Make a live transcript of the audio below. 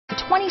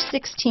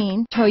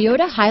2016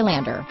 Toyota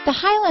Highlander. The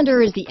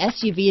Highlander is the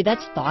SUV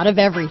that's thought of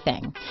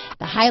everything.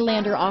 The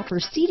Highlander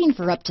offers seating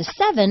for up to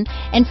 7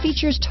 and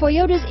features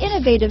Toyota's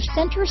innovative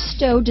center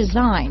stow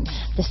design.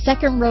 The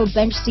second row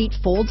bench seat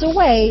folds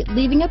away,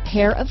 leaving a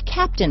pair of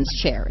captain's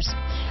chairs.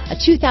 A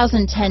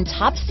 2010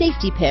 top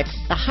safety pick,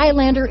 the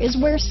Highlander is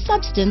where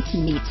substance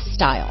meets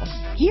style.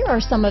 Here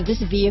are some of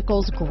this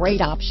vehicle's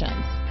great options: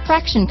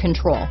 traction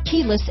control,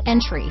 keyless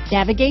entry,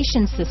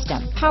 navigation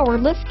system, power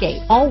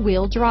liftgate,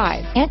 all-wheel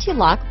drive,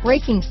 anti-lock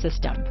braking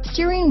system,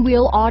 steering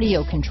wheel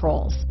audio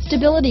controls,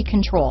 stability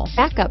control,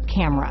 backup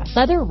camera,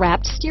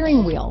 leather-wrapped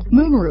steering wheel,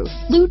 moonroof,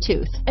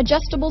 Bluetooth,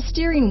 adjustable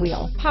steering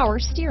wheel, power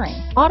steering,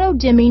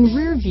 auto-dimming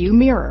rear-view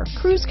mirror,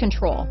 cruise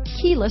control,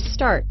 keyless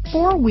start,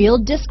 four-wheel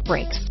disc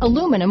brakes,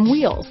 aluminum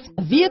wheels.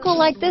 A vehicle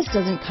like this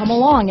doesn't come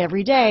along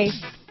every day.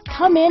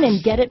 Come in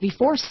and get it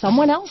before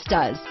someone else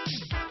does.